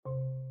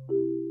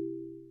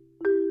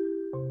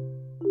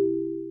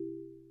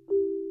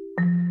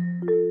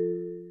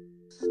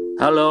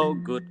Hello,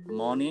 good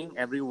morning,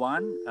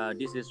 everyone.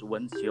 This is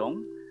Wen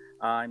Xiong.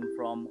 I'm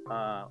from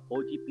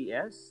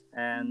OGPS,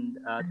 and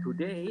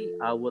today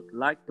I would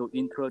like to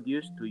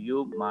introduce to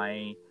you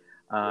my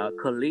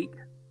colleague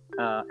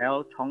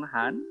L. Chong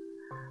Han,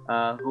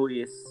 who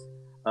is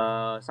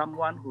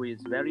someone who is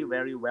very,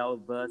 very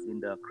well versed in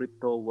the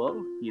crypto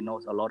world. He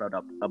knows a lot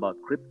about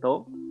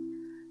crypto.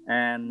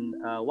 And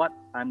what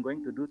I'm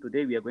going to do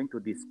today, we are going to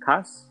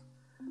discuss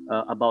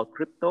about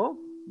crypto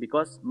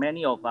because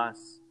many of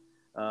us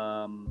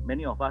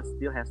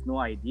still has no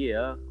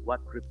idea what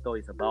crypto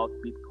is about,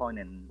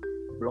 Bitcoin and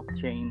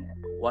blockchain.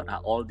 What are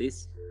all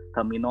these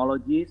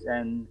terminologies?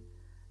 And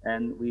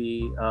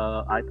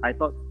I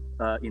thought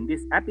in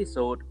this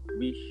episode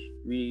we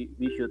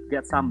should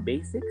get some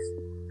basics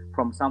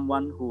from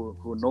someone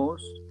who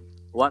knows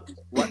what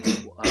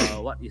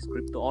is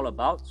crypto all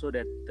about, so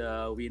that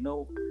we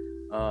know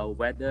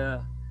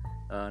whether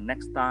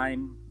next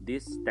time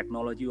this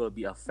technology will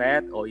be a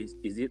fad, or is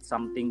it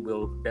something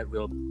that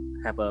will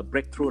have a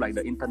breakthrough like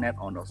the internet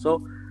or not.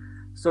 So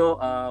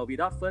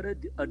without further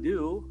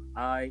ado,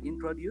 I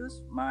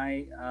introduce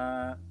my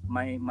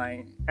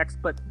my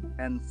expert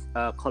and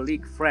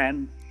colleague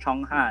friend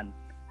Chong Han.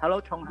 Hello,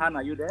 Chong Han,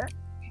 are you there?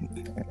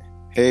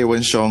 Hey,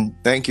 Wen Xiong.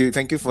 Thank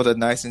you for the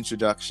nice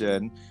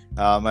introduction.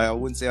 I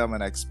wouldn't say I'm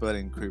an expert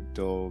in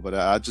crypto, but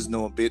I just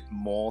know a bit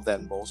more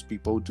than most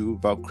people do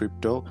about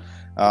crypto.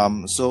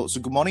 So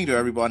good morning to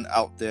everyone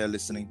out there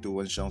listening to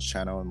Wen Xiong's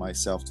channel and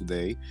myself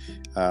today.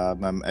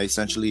 I'm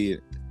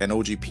essentially an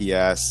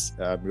OGPS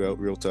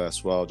realtor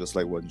as well, just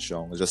like Wen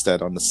Xiong. Just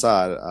that on the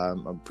side,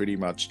 I'm pretty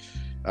much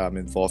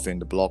involved in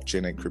the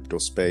blockchain and crypto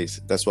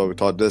space. That's why we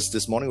thought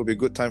this morning would be a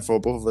good time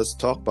for both of us to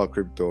talk about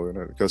crypto,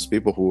 because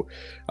people who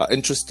are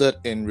interested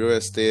in real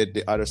estate,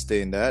 they either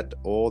stay in that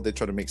or they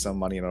try to make some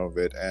money out of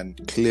it. And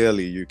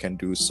clearly you can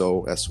do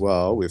so as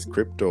well with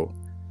crypto.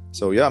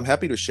 So yeah, I'm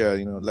happy to share.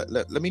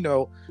 Let me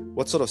know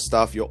what sort of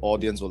stuff your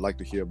audience would like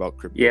to hear about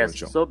crypto. Yes.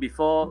 So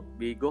before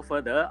we go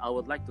further, I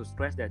would like to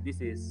stress that this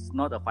is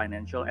not a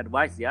financial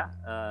advice. Yeah,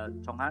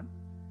 Chong Han,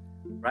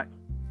 right?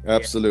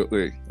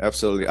 Absolutely.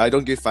 I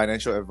don't give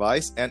financial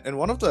advice. And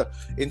one of the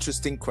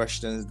interesting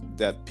questions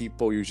that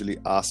people usually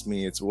ask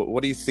me is,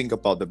 what do you think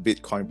about the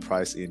Bitcoin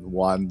price in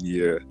 1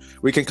 year?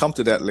 We can come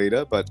to that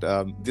later, but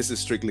this is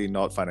strictly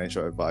not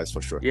financial advice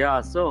for sure.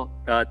 Yeah, so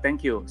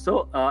thank you.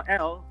 So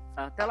L,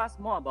 tell us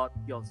more about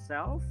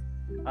yourself.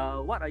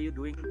 What are you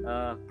doing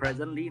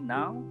presently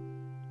now?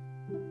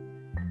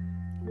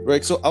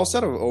 Right, so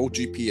outside of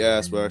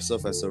OGPS, where I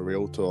serve as a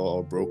realtor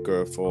or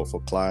broker for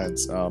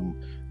clients,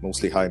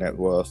 mostly high net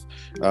worth.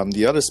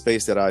 The other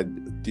space that I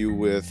deal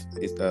with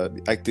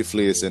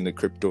actively is in the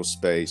crypto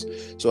space.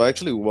 So I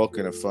actually work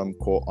in a firm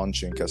called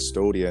On-Chain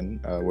Custodian,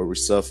 where we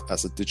serve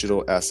as a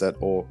digital asset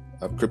or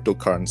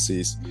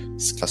cryptocurrencies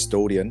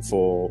custodian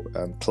for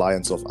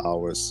clients of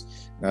ours.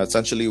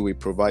 Essentially, we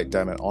provide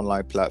them an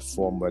online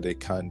platform where they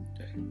can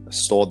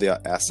store their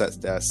assets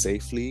there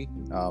safely.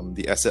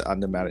 The asset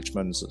under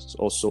management is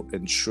also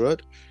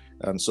insured.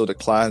 So the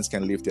clients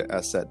can leave their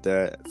asset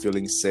there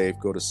feeling safe,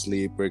 go to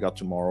sleep, wake up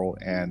tomorrow,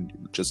 and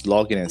just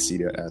log in and see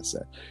their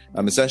asset.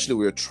 Essentially,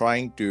 we're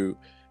trying to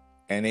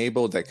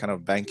enable that kind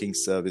of banking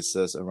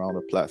services around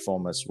the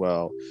platform as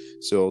well.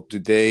 So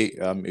today,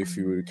 if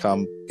you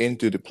come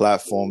into the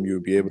platform, you'll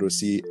be able to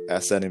see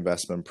asset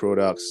investment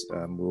products.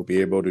 We'll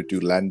be able to do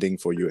lending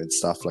for you and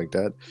stuff like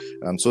that.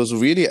 So it's a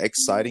really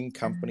exciting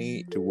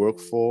company to work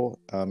for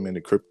in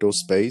the crypto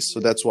space. So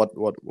that's what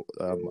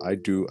I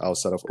do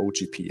outside of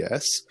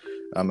OGPS.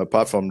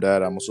 Apart from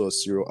that, I'm also a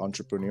serial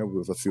entrepreneur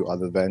with a few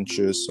other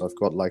ventures. So I've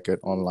got like an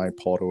online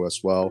portal as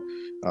well.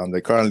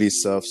 That currently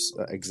serves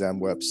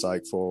exam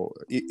website for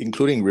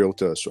including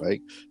realtors,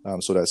 right?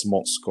 So that's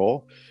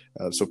ModScore.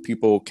 So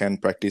people can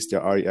practice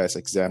their RES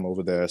exam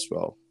over there as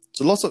well.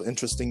 So lots of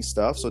interesting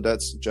stuff. So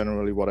that's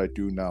generally what I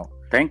do now.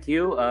 Thank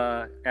you,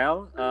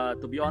 L.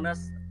 To be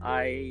honest,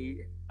 I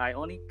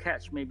only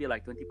catch maybe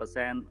like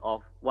 20%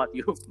 of what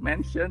you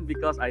mentioned,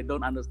 because I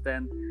don't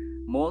understand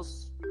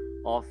most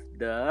of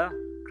the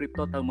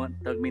crypto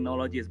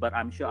terminologies, but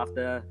I'm sure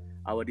after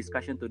our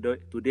discussion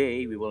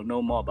today we will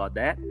know more about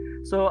that.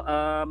 So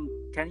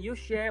can you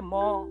share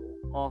more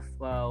of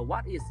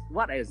what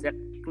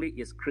exactly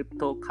is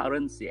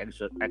cryptocurrency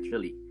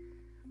actually?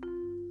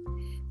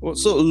 Well,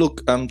 so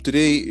look,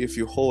 today if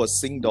you hold a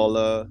Sing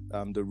dollar,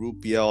 the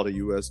rupiah or the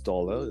US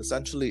dollar,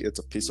 essentially it's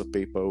a piece of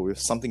paper with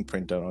something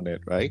printed on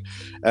it, right?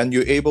 And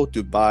you're able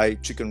to buy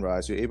chicken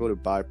rice, you're able to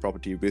buy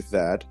property with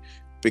that,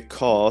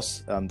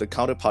 because the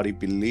counterparty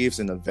believes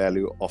in the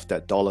value of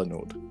that dollar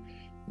note.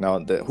 Now,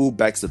 who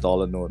backs the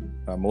dollar note?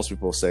 Most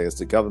people say it's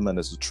the government,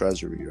 it's the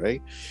treasury,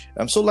 right?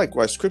 So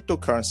likewise,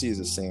 cryptocurrency is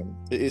the same.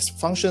 It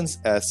functions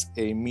as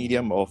a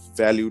medium of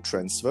value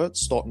transfer,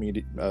 stored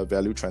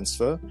value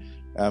transfer,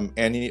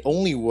 and it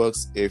only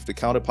works if the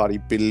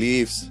counterparty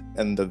believes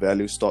in the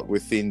value stored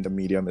within the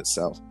medium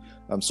itself.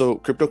 So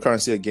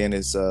cryptocurrency again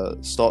is a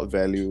stored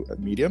value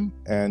medium,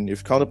 and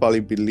if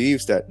counterparty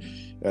believes that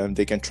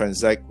They can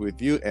transact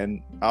with you,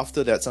 and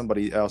after that,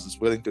 somebody else is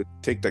willing to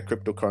take that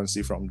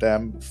cryptocurrency from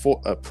them for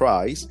a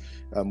price,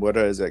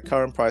 whether it's at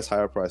current price,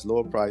 higher price,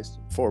 lower price,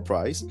 for a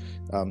price,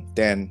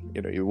 then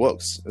it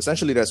works.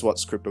 Essentially, that's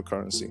what's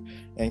cryptocurrency.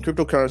 And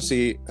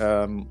cryptocurrency,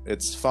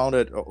 it's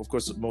founded, of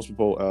course, most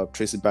people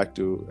trace it back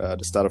to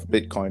the start of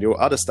Bitcoin. There were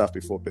other stuff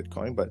before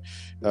Bitcoin, but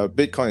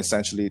Bitcoin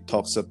essentially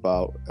talks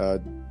about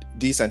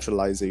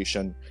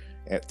decentralization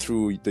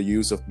through the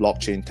use of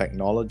blockchain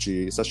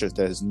technology, such as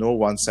there is no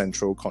one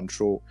central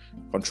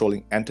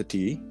controlling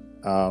entity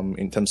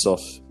in terms of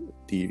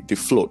the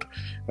float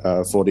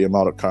for the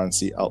amount of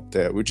currency out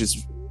there, which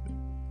is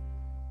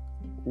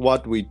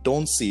what we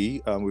don't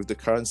see with the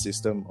current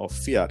system of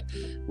fiat,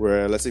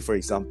 where, let's say, for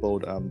example,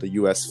 the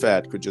US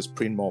Fed could just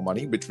print more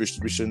money, which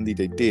recently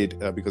they did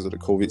because of the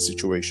COVID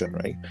situation,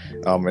 right?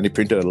 And they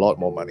printed a lot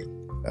more money.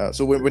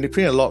 So when they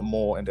print a lot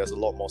more and there's a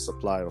lot more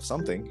supply of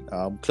something,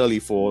 clearly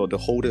for the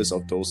holders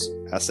of those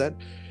assets,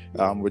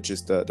 which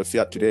is the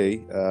fiat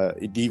today,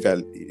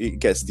 it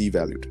gets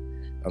devalued.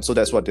 So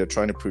that's what they're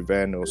trying to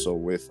prevent also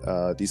with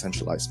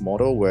decentralized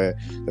model, where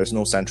there's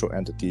no central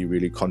entity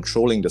really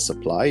controlling the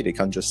supply. They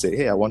can't just say,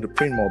 hey, I want to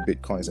print more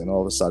Bitcoins, and all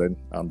of a sudden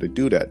they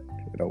do that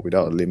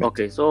without a limit.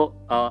 Okay, so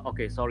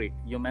sorry,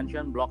 you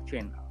mentioned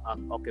blockchain.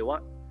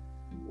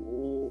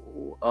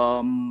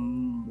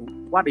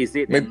 What is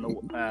it? Maybe,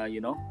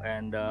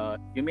 and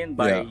you mean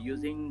by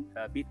using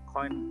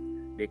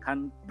Bitcoin, they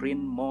can't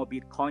print more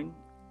Bitcoin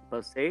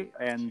per se,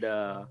 and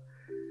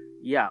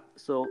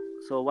so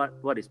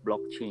what is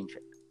blockchain?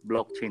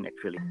 Blockchain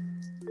actually?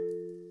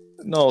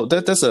 No,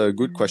 that's a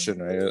good question,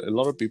 right? A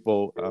lot of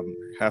people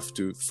have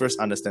to first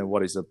understand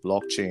what is a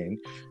blockchain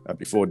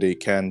before they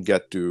can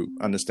get to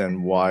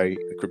understand why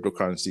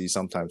cryptocurrency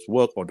sometimes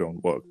work or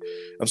don't work.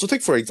 So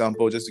take, for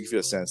example, just to give you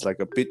a sense, like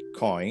a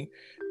Bitcoin,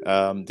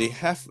 they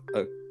have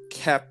a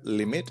cap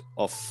limit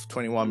of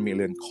 21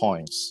 million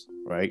coins,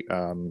 right?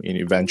 In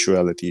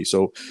eventuality.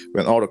 So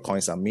when all the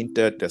coins are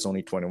minted, there's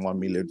only 21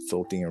 million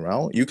floating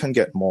around. You can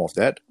get more of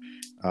that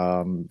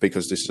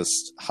because this is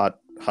just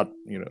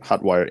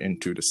hardwired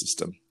into the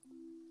system.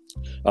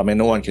 And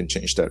no one can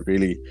change that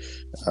really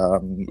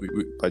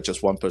by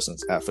just one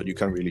person's effort. You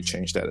can't really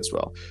change that as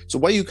well. So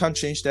why you can't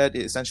change that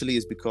essentially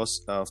is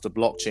because of the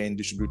blockchain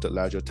distributed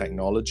ledger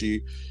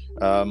technology,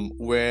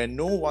 where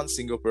no one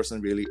single person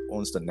really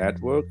owns the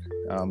network,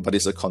 but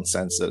it's a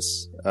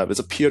consensus. It's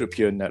a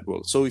peer-to-peer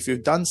network. So if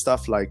you've done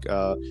stuff like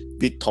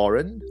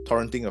BitTorrent,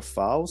 torrenting of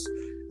files,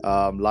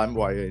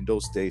 LimeWire in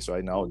those days,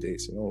 right?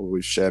 Nowadays,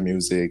 we share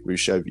music, we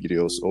share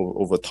videos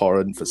over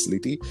torrent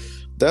facility.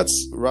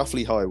 That's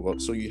roughly how it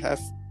works. So you have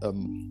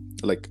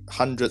like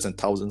hundreds and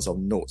thousands of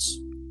nodes,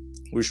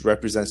 which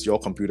represents your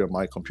computer,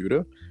 my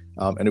computer,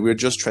 and we're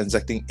just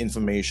transacting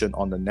information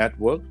on the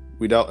network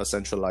without a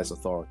centralized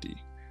authority.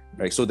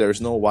 Right, so there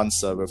is no one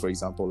server, for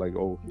example, like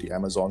the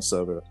Amazon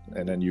server,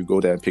 and then you go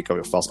there and pick up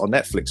your files. Or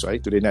Netflix,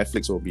 right? Today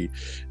Netflix will be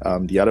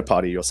the other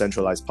party, your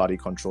centralized party,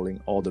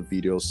 controlling all the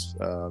videos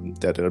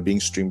that are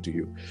being streamed to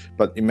you.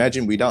 But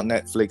imagine without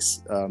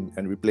Netflix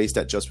and replace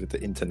that just with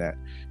the internet,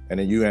 and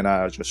then you and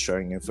I are just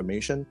sharing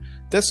information.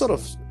 That sort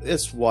of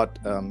is what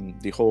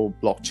the whole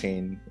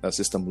blockchain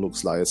system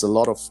looks like. It's a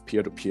lot of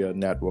peer-to-peer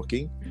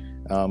networking,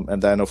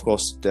 and then of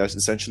course there's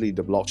essentially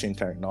the blockchain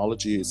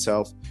technology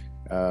itself.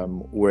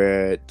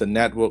 Where the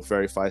network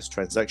verifies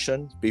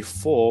transaction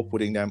before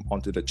putting them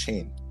onto the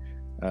chain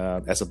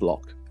as a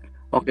block.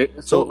 Okay,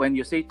 so when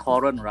you say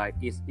torrent, right,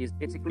 is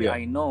basically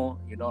I know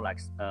like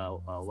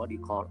what do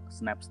you call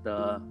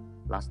Snapster?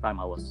 Last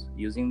time I was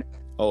using.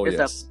 Oh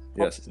yes,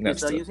 Snapster.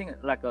 It's using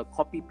like a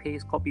copy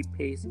paste,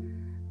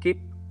 keep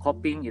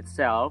copying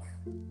itself.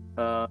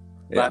 But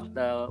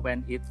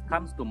when it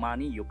comes to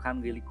money, you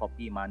can't really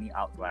copy money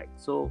outright.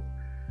 So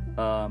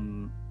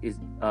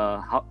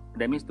how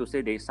that means to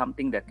say there's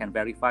something that can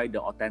verify the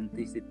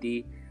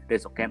authenticity. There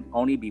can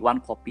only be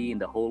one copy in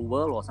the whole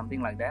world or something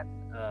like that.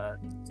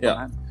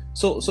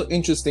 So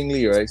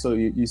interestingly, right? So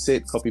you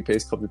said copy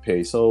paste.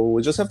 So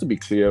we just have to be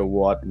clear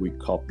what we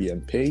copy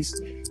and paste.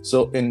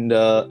 So in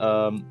the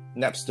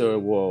Napster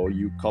world,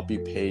 you copy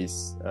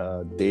paste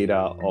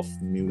data of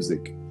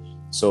music.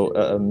 So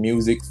a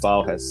music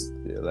file has,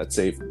 let's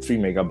say, 3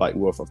 megabyte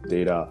worth of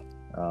data.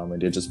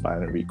 And they're just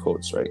binary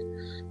codes, right?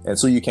 And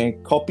so you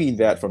can copy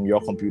that from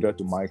your computer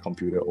to my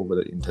computer over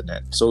the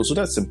internet. So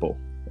that's simple,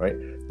 right?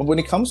 But when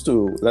it comes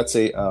to, let's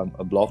say,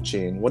 a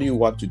blockchain, what you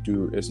want to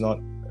do is not,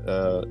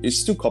 it's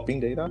still copying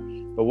data,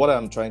 but what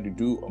I'm trying to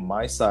do on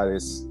my side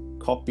is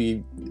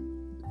copy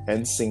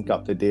and sync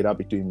up the data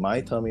between my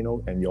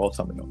terminal and your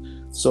terminal.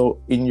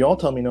 So in your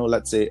terminal,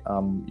 let's say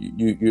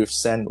you've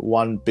sent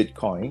 1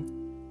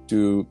 Bitcoin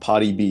to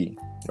party B,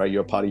 right?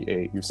 You're party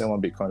A. You send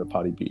 1 Bitcoin to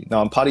party B.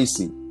 Now I'm party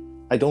C.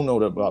 I don't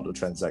know about the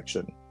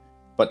transaction,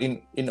 but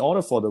in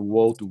order for the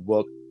world to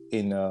work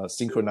in a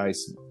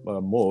synchronized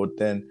mode,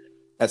 then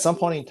at some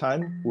point in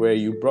time where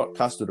you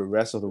broadcast to the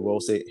rest of the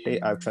world, say, hey,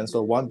 I've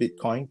transferred 1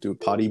 Bitcoin to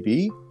party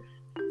B,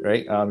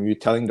 right? You're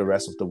telling the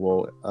rest of the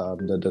world,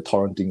 the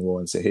torrenting world,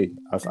 and say, hey,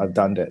 I've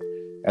done that.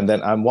 And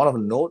then I'm one of the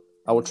node,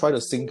 I will try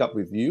to sync up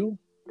with you,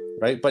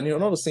 right? But in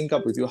order to sync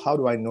up with you, how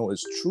do I know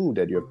it's true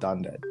that you've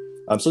done that?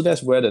 So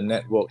that's where the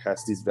network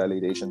has this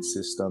validation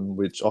system,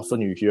 which often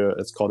you hear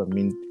it's called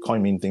a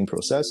coin minting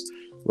process,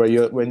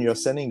 where when you're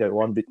sending that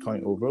one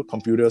Bitcoin over,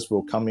 computers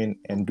will come in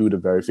and do the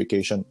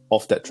verification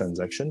of that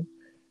transaction.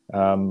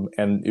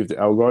 And if the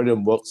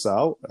algorithm works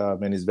out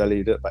and is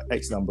validated by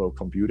X number of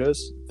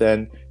computers,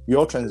 then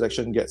your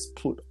transaction gets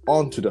put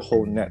onto the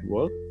whole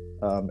network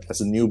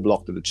as a new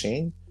block to the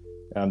chain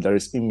that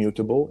is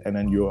immutable, and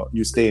then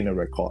you stay in a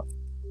record.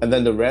 And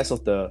then the rest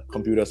of the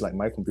computers, like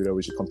my computer,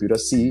 which is computer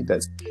C,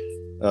 that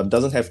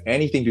doesn't have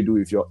anything to do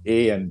with your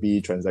A and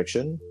B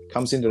transaction,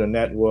 comes into the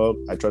network.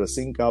 I try to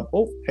sync up.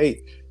 Oh, hey,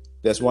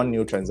 there's one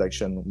new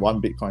transaction. One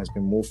Bitcoin has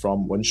been moved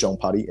from Wenxiong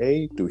party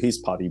A to his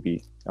party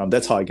B.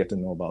 That's how I get to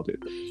know about it.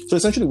 So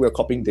essentially, we're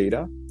copying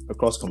data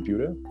across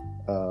computer,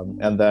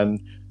 and then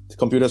the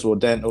computers will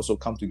then also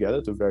come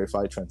together to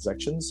verify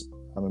transactions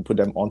and put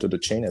them onto the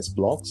chain as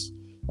blocks.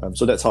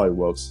 So that's how it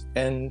works.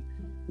 And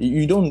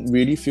you don't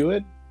really feel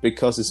it,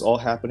 because it's all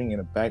happening in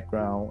the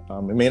background.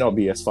 It may not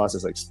be as fast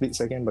as like split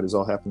second, but it's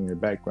all happening in the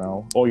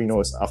background. All you know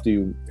is after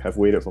you have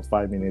waited for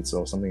 5 minutes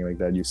or something like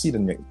that, you see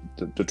the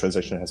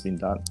transaction has been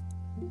done.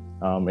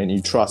 And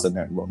you trust the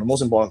network. The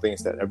most important thing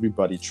is that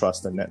everybody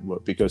trusts the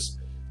network, because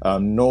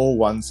no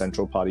one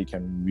central party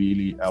can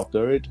really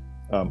alter it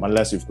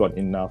unless you've got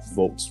enough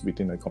votes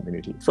within the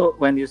community. So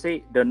when you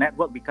say the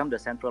network become the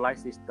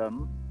centralized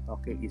system,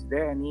 okay, is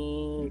there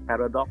any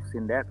paradox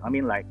in that? I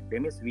mean, like, that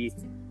means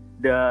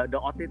the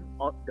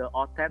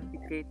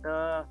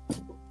authenticator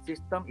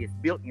system is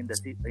built in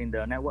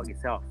the network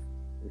itself.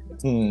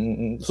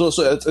 So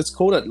it's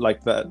coded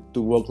like that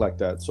to work like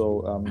that.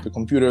 So the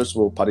computers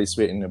will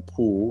participate in a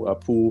pool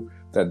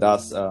that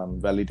does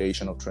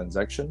validation of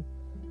transaction.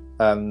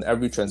 And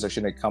every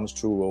transaction that comes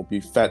through will be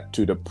fed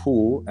to the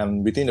pool.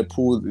 And within the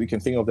pool, you can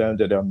think of them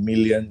that there are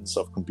millions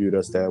of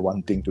computers that are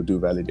wanting to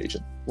do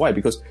validation. Why?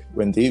 Because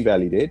when they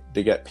validate,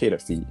 they get paid a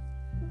fee.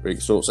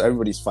 Right? So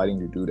everybody's fighting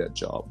to do that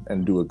job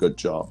and do a good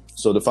job.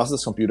 So the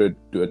fastest computer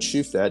to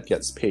achieve that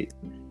gets paid,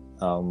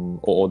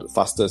 or the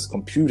fastest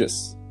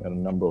computers, and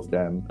a number of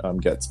them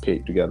gets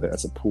paid together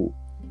as a pool.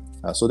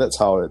 So that's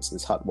how it's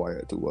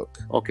hardwired to work.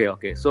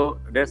 Okay. So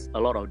there's a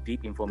lot of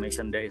deep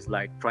information there. Is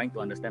like trying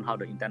to understand how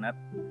the internet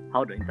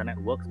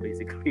works,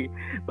 basically.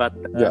 But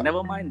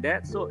never mind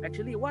that. So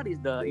actually, what is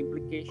the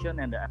implication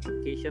and the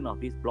application of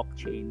this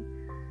blockchain?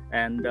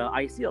 And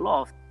I see a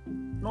lot of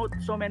not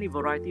so many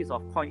varieties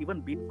of coin.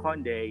 Even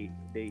Bitcoin, they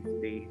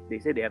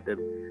say they have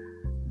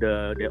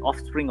the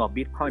offspring of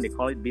Bitcoin. They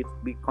call it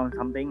Bitcoin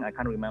something. I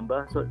can't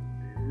remember. So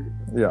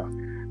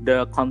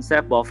the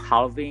concept of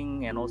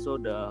halving, and also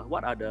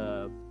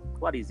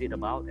what is it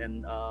about,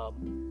 and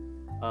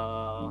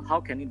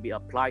how can it be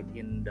applied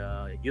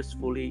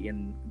usefully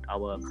in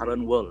our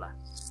current world?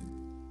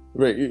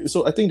 Right.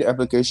 So I think the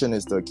application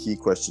is the key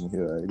question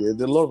here. Right?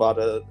 There are a lot of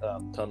other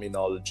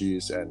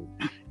terminologies and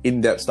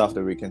in-depth stuff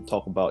that we can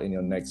talk about in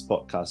your next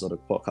podcast or the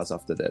podcast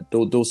after that.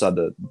 Those are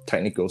the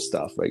technical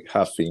stuff, like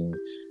halving,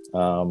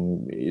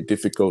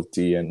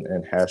 difficulty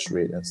and hash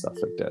rate and stuff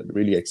like that.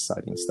 Really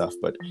exciting stuff,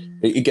 but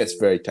it gets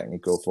very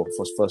technical for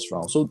first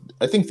round. So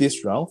I think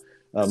this round,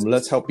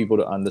 let's help people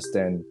to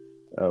understand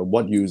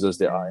what users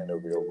there are in the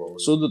real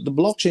world. So the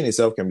blockchain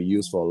itself can be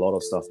used for a lot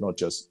of stuff, not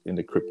just in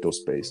the crypto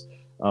space.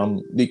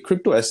 The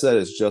crypto asset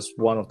is just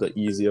one of the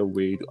easier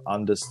way to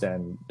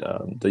understand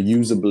the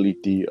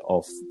usability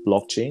of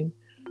blockchain.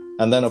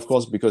 And then, of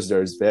course, because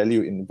there is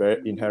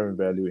inherent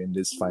value in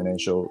this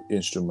financial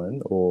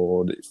instrument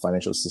or the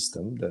financial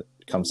system that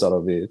comes out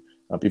of it,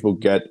 people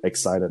get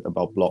excited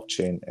about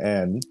blockchain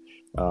and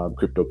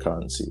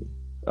cryptocurrency.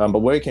 But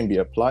where it can be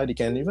applied, it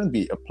can even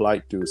be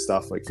applied to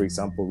stuff like, for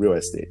example, real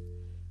estate.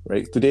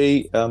 Right?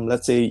 Today,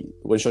 let's say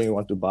Wenxiong, you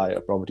want to buy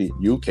a property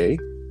UK,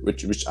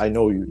 which I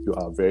know you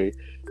are very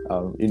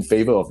in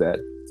favor of that.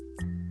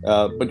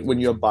 But when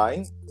you're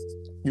buying,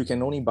 you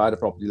can only buy the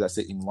property, let's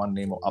say, in one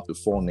name or up to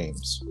 4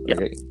 names,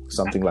 okay?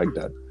 Something like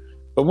that.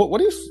 But what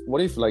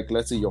if like,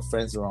 let's say your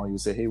friends around you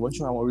say, hey,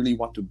 Wenxiong, I really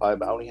want to buy,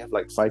 but I only have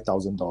like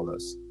 $5,000.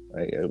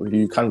 Right?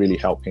 You can't really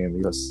help him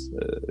because,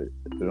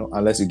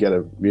 unless you get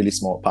a really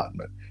small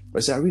apartment.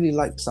 But say, I really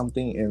like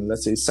something in,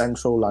 let's say,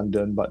 central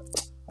London, but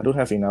I don't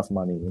have enough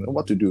money. You know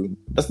what to do?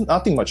 There's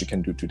nothing much you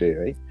can do today,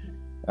 right?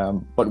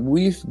 But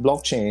with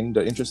blockchain,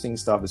 the interesting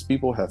stuff is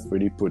people have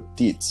really put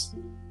deeds,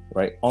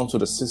 right, onto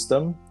the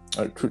system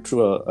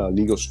through a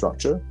legal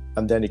structure,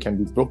 and then it can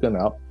be broken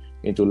up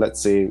into,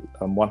 let's say,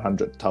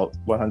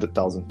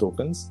 100,000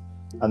 tokens,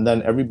 and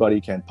then everybody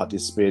can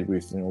participate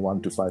with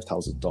 $1,000 to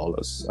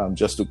 $5,000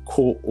 just to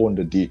co-own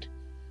the deed,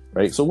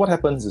 right? So what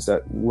happens is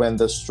that when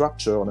the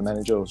structure or the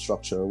manager of the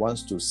structure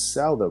wants to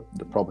sell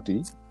the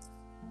property,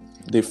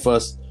 they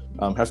first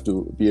have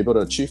to be able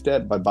to achieve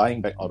that by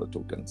buying back all the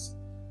tokens.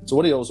 So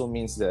what it also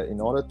means that in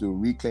order to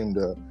reclaim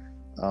the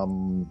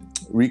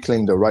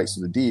rights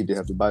to the deed, they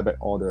have to buy back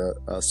all the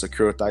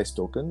securitized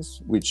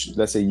tokens, which,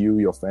 let's say, you,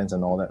 your friends,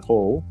 and all that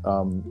hold,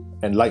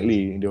 and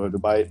likely they have to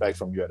buy it back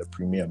from you at a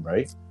premium,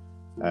 right?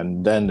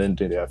 and then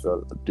they have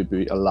to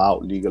be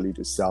allowed legally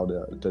to sell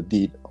the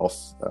deed of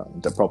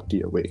the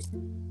property away.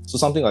 So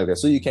something like that.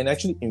 So you can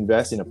actually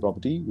invest in a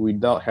property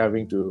without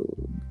having to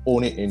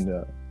own it in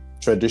a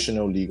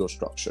traditional legal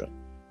structure.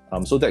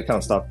 So that kind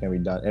of stuff can be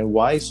done. And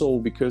why so?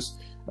 Because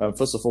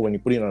first of all, when you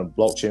put it on a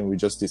blockchain, we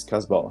just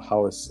discussed about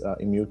how it's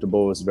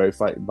immutable, it's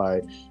verified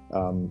by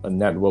a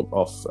network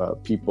of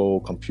people,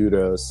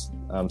 computers.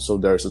 So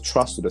there's a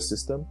trust to the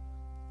system.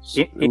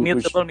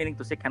 Immutable meaning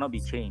to say cannot be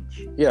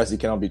changed. Yes,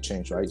 it cannot be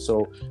changed, right?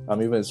 So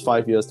even it's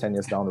 5 years, 10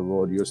 years down the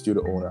road, you're still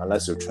the owner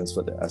unless you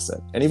transfer the asset.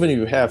 And even if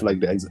you have, like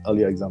the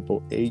earlier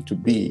example, A to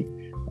B,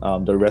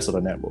 the rest of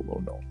the network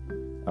will know.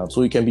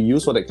 So it can be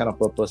used for that kind of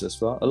purpose as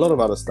well. A lot of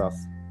other stuff.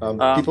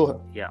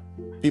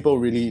 People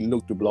really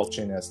look to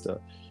blockchain as the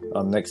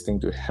next thing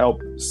to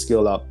help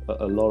scale up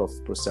a lot of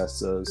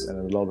processes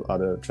and a lot of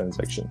other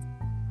transactions.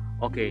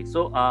 Okay,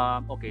 so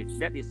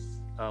that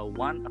is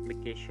one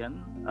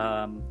application.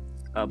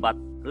 But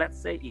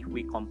let's say if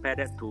we compare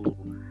that to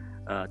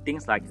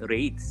things like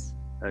REITs,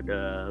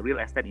 the real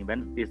estate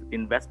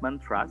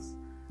investment trust,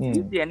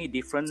 is there any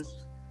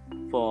difference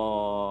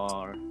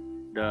for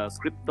the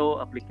crypto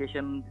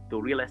application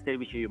to real estate,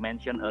 which you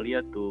mentioned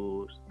earlier,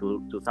 to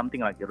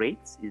something like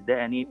REITs? Is there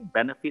any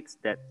benefits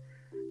that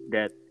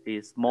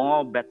is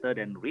more better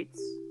than REITs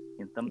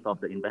in terms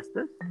of the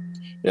investors?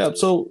 Yeah,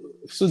 so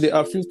there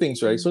are a few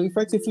things, right? So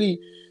effectively,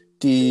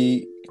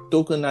 the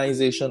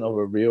tokenization of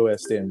a real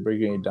estate and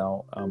breaking it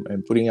down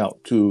and putting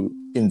out to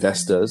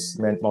investors,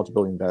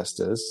 multiple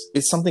investors,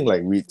 it's something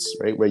like REITs,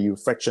 right? Where you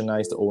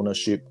fractionize the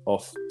ownership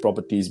of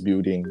properties,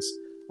 buildings,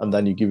 and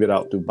then you give it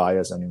out to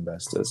buyers and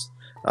investors.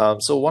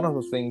 So one of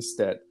the things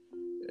that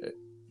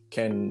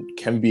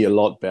can be a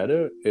lot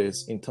better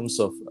is in terms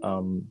of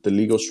the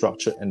legal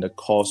structure and the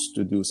cost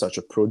to do such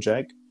a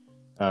project,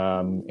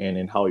 and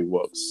in how it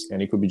works.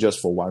 And it could be just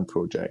for one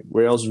project.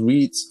 Whereas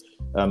REITs,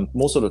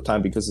 most of the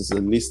time, because it's a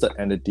listed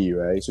entity,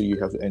 right? So you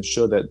have to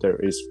ensure that there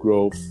is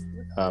growth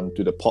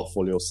to the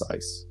portfolio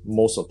size.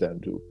 Most of them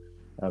do.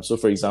 So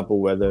for example,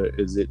 whether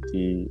is it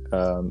the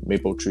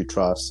Mapletree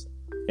Trust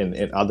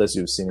and others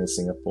you've seen in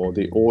Singapore,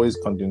 they always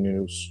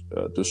continue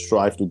to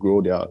strive to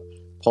grow their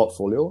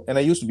portfolio. And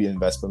I used to be an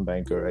investment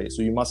banker, right?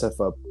 So you must have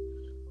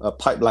a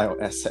pipeline of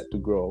asset to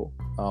grow.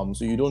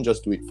 So you don't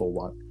just do it for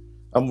one.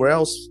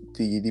 Whereas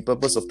the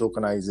purpose of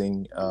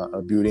tokenizing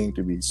a building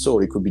to be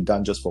sold, it could be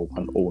done just for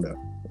one owner,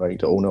 right?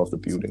 The owner of the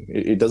building.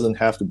 It doesn't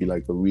have to be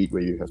like a REIT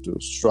where you have to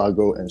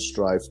struggle and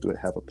strive to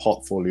have a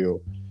portfolio,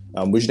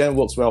 which then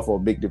works well for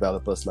big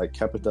developers like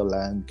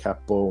CapitaLand,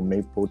 Capo,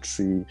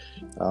 Mapletree,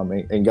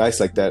 and guys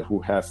like that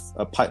who have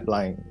a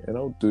pipeline,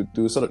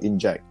 to sort of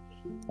inject.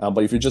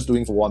 But if you're just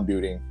doing for one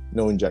building,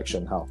 no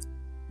injection, how?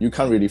 You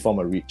can't really form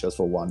a REIT just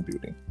for one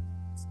building.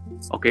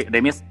 Okay,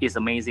 that means it's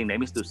amazing. That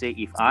means to say,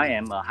 if I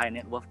am a high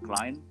net worth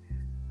client,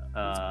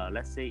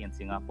 let's say in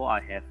Singapore,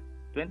 I have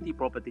 20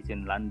 properties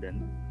in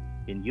London,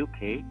 in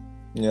UK.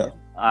 Yeah,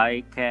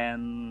 I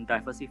can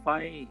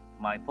diversify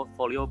my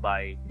portfolio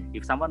by,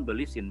 if someone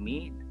believes in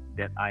me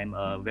that I'm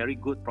a very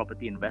good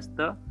property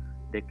investor,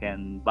 they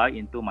can buy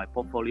into my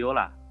portfolio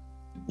lah.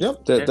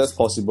 Yep, that's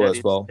possible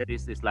as well. That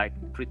is like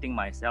treating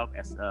myself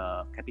as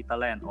a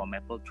CapitaLand or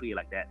Mapletree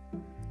like that.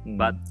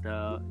 But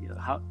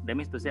how? That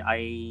means to say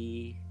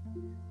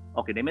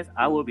that means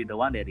I will be the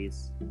one that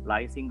is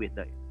liaising with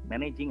the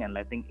managing and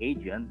letting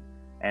agent,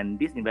 and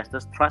these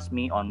investors trust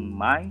me on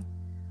my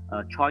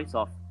choice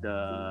of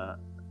the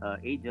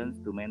agents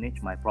to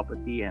manage my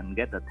property and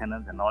get the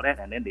tenants and all that,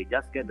 and then they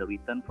just get the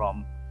return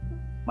from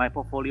my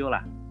portfolio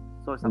lah.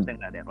 So something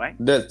like that, right?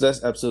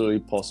 That's absolutely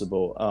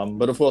possible.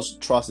 But of course,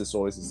 trust is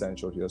always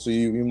essential here. So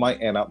you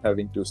might end up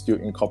having to still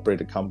incorporate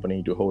the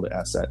company to hold the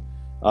asset.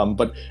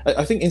 But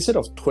I think instead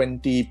of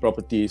 20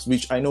 properties,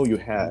 which I know you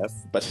have,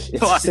 but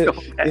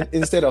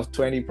instead of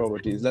 20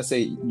 properties, let's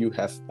say you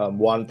have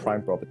one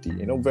prime property,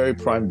 very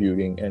prime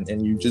building,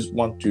 and you just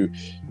want to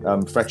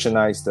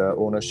fractionize the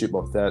ownership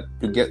of that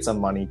to get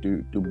some money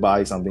to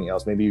buy something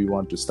else. Maybe you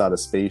want to start a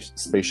space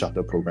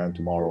shuttle program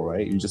tomorrow,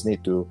 right? You just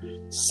need to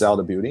sell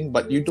the building,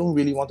 but you don't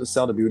really want to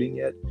sell the building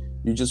yet.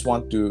 You just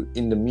want to,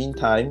 in the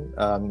meantime,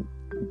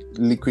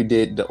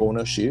 liquidate the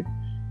ownership.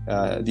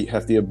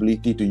 Have the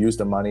ability to use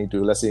the money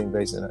to, let's say,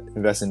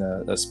 invest in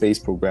a space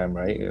program,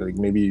 right? Like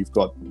maybe you've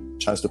got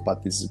chance to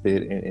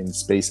participate in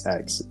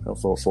SpaceX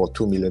for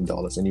 $2 million,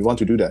 and you want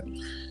to do that.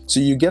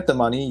 So you get the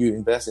money, you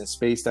invest in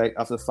SpaceX.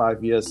 After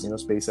 5 years,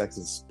 SpaceX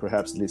is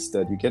perhaps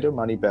listed. You get your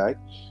money back.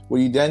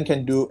 What you then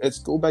can do is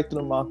go back to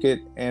the market,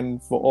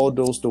 and for all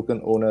those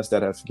token owners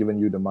that have given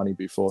you the money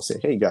before, say,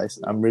 hey guys,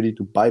 I'm ready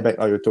to buy back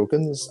all your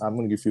tokens. I'm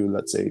going to give you,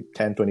 let's say,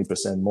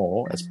 10-20%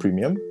 more as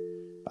premium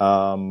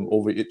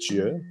over each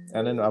year,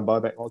 and then I buy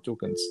back all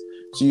tokens.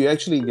 So you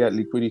actually get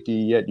liquidity,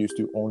 yet you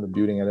still own the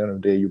building. At the end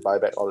of the day, you buy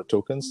back all the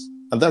tokens,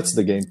 and that's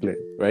the gameplay,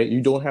 right?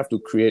 You don't have to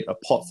create a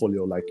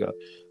portfolio like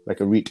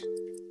a REIT.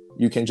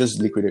 You can just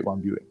liquidate one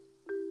building.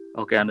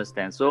 Okay,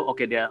 understand. So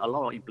there are a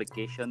lot of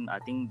implications. I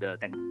think the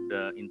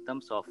in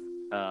terms of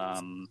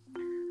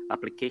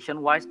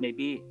application wise,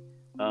 maybe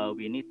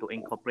we need to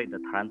incorporate the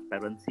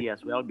transparency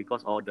as well,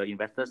 because all the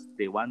investors,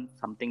 they want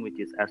something which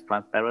is as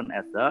transparent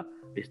as a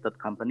listed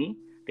company.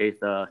 There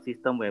is a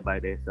system whereby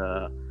there's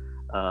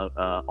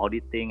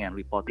auditing and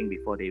reporting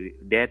before they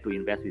dare to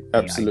invest with me,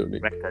 Absolutely.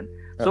 I reckon.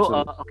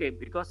 Absolutely. So okay,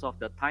 because of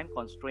the time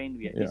constraint,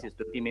 this is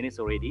 30 minutes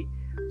already.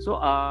 So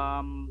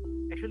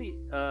actually,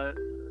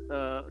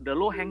 the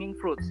low-hanging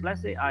fruits.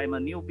 Let's say I'm a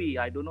newbie,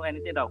 I don't know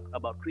anything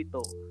about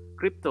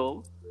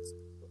crypto.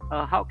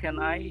 How can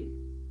I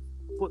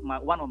put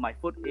one of my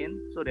foot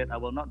in so that I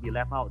will not be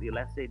left out?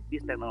 Let's say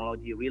this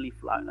technology really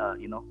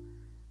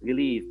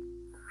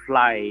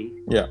fly.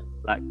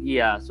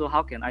 Yeah. So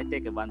how can I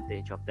take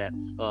advantage of that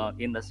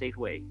in a safe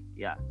way?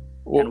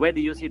 Well, and where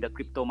do you see the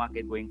crypto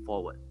market going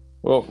forward?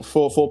 Well,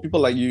 for people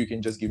like you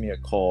can just give me a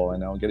call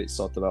and I'll get it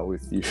sorted out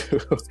with you.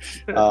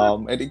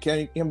 And it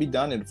can be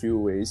done in a few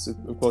ways.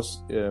 Of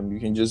course, you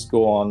can just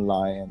go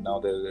online, and now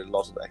there are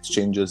lots of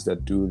exchanges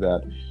that do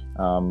that.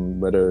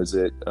 Whether is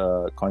it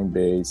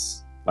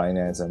Coinbase,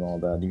 Binance, and all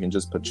that, you can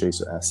just purchase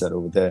your asset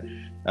over there.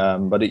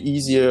 But the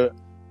easier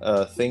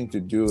thing to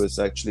do is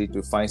actually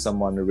to find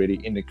someone already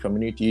in the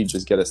community,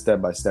 just get a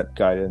step-by-step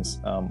guidance.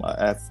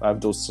 I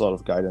have those sort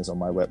of guidance on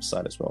my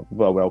website as well.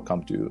 People are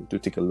welcome to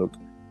take a look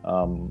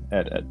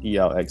at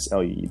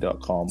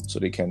elxlee.com, so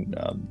they can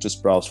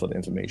just browse for the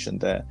information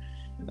there.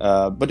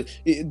 But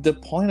the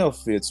point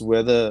of it's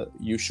whether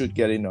you should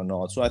get in or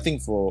not. So I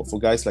think for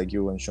guys like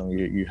you and Sean,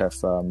 you have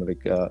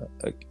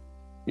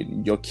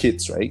your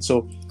kids, right?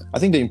 So I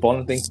think the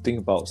important thing to think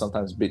about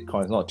sometimes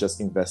Bitcoin is not just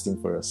investing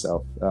for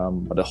yourself,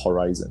 but the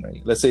horizon,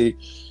 right? Let's say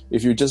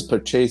if you just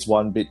purchase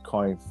one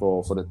Bitcoin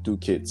for the two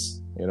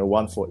kids,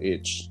 one for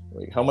each,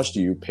 like how much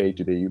do you pay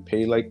today? You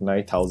pay like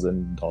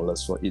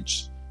 $9,000 for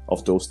each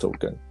of those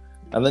tokens,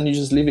 and then you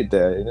just leave it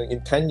there.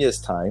 In 10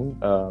 years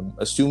time,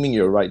 assuming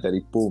you're right that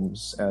it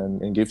booms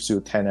and gives you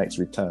 10x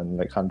return,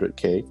 like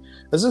 100k,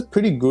 that's a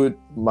pretty good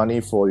money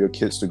for your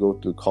kids to go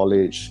to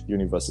college,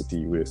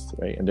 university with,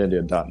 right? And then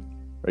they're done,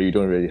 right? You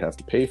don't really have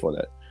to pay for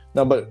that.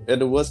 Now, but at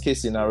the worst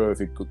case scenario,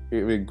 if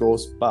it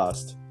goes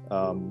bust,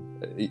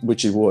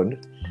 which it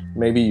won't,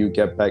 maybe you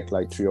get back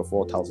like $3,000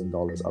 or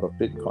 $4,000 out of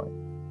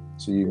Bitcoin.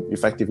 So you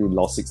effectively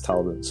lost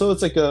 $6,000. So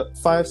it's like a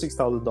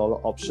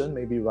 $5,000-$6,000 option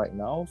maybe right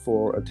now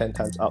for a 10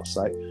 times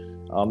upside.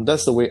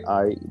 That's the way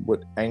I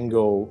would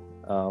angle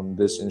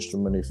this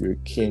instrument if you're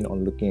keen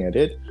on looking at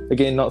it.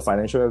 Again, not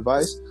financial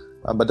advice,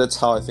 but that's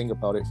how I think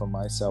about it for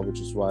myself,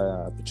 which is why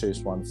I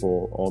purchased one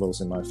for all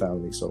those in my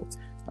family. So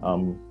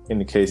in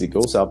the case it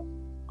goes up,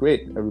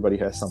 great. Everybody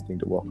has something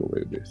to walk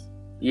away with.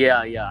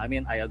 Yeah. I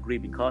mean, I agree,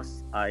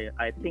 because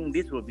I think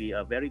this will be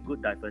a very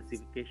good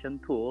diversification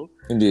tool.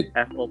 Indeed.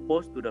 As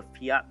opposed to the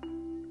fiat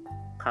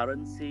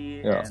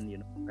currency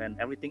and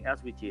everything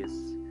else, which is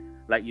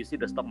like you see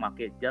the stock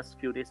market just a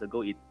few days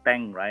ago, it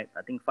tanked, right?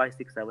 I think 5,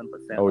 6,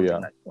 7%.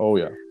 Oh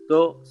yeah.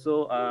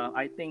 So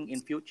I think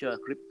in future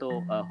crypto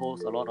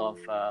holds a lot of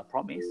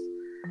promise,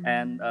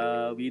 and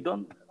we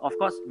don't. Of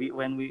course,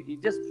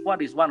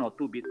 what is 1 or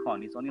 2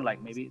 Bitcoin? It's only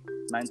like maybe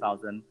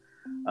 9,000.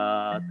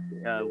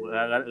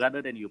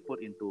 Rather than you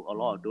put into a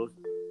lot of those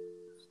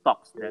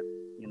stocks that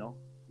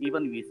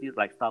even we see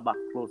like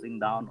Starbucks closing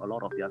down a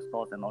lot of their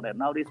stores and all that.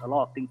 Nowadays a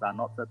lot of things are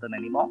not certain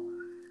anymore,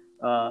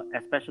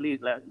 especially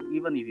like,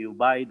 even if you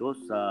buy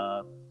those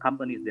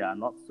companies, they are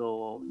not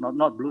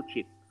blue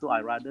chip. So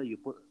I rather you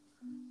put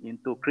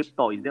into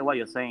crypto. Is that what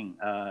you're saying,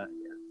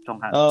 Chong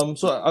Han?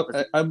 So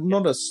I'm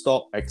not a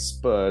stock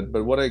expert,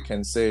 but what I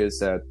can say is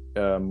that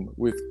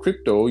with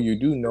crypto, you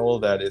do know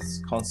that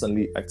it's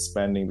constantly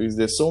expanding because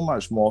there's so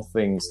much more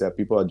things that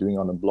people are doing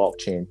on the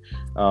blockchain.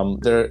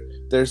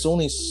 There's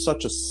only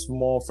such a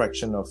small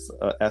fraction of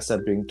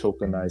asset being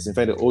tokenized. In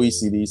fact, the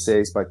OECD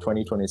says by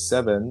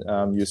 2027,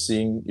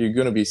 you're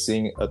going to be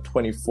seeing a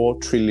 24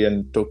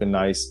 trillion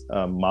tokenized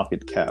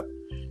market cap,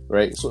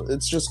 right? So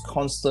it's just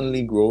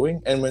constantly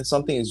growing, and when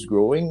something is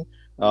growing,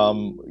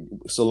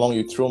 so long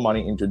you throw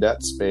money into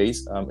that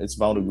space, it's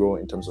bound to grow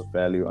in terms of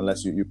value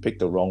unless you pick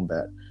the wrong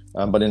bet.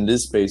 But in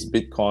this space,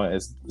 Bitcoin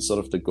is sort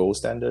of the gold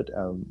standard.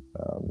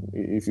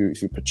 If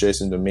you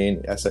purchase in the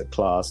main asset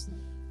class,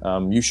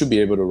 you should be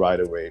able to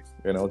ride a wave.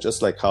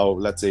 Just like how,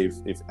 let's say,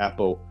 if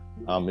Apple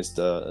is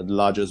the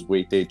largest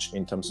weightage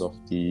in terms of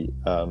the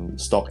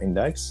stock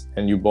index,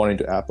 and you bought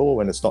into Apple,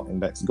 when the stock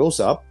index goes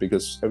up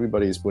because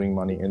everybody is putting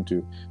money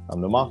into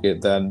the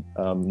market, then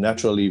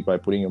naturally by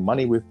putting your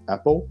money with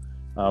Apple,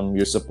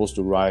 you're supposed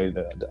to ride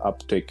the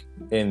uptick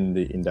in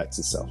the index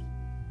itself.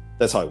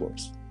 That's how it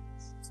works.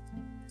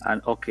 And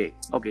okay.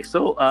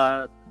 So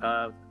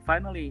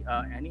finally,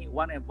 any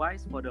one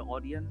advice for the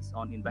audience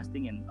on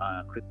investing in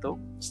crypto?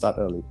 Start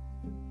early.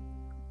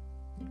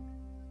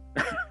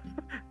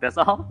 That's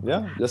all?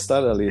 Yeah, just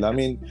start early. I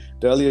mean,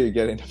 the earlier you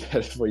get in, the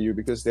better for you,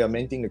 because they are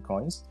minting the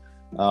coins,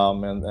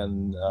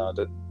 and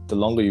the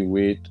longer you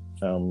wait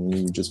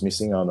you're just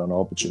missing out on an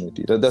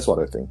opportunity. That's what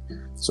I think.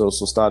 So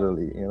start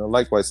early.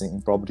 Likewise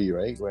in property,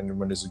 right?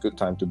 When it's a good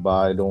time to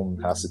buy, don't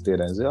hesitate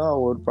and say, oh,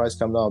 will the price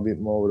come down a bit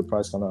more? Will the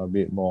price come down a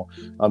bit more?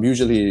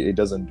 Usually it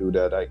doesn't do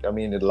that.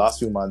 In the last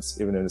few months,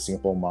 even in the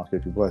Singapore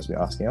market, people have been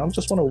asking, I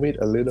just want to wait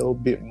a little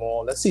bit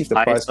more. Let's see if the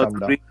price comes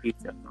down. I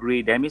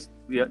agree. That means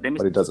we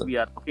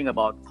are talking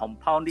about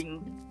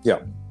compounding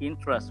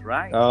interest,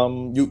 right?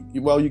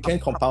 You can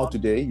compound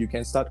today. You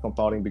can start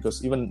compounding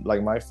because even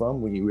like my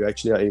firm, we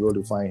actually are able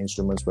to find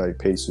instruments where it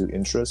pays you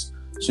interest.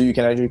 So you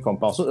can actually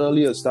compound. So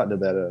earlier start, the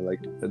better.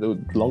 Like the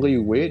longer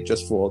you wait,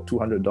 just for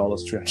 $200,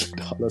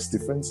 $300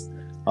 difference,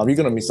 you're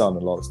gonna miss out on a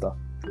lot of stuff.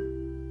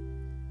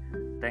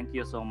 Thank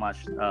you so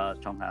much,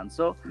 Chong Han.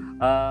 So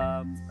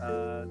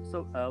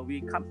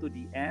we come to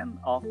the end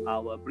of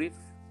our brief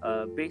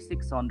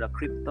basics on the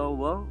crypto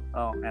world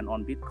and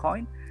on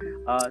Bitcoin.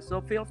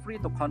 So feel free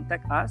to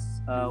contact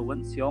us,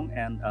 Wen Xiong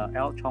and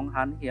L. Chong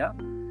Han here.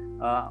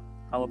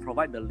 I will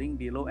provide the link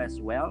below as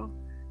well.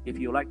 If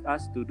you like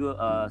us to do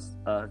a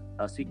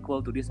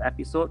sequel to this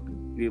episode,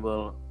 we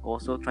will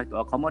also try to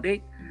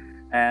accommodate.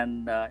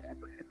 And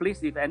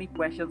please, if any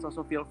questions,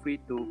 also feel free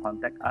to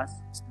contact us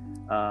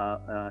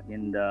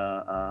in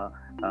the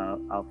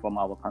from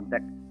our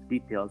contact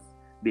details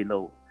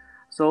below.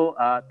 So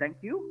thank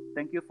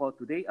you for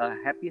today. A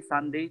happy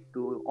Sunday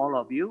to all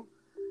of you,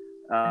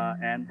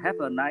 and have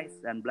a nice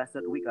and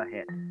blessed week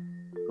ahead.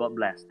 God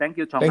bless. Thank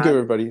you, Chong Han. Thank you,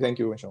 everybody. Thank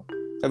you, Wenshong.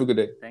 Have a good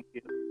day. Thank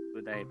you.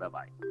 Good day. Bye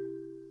bye.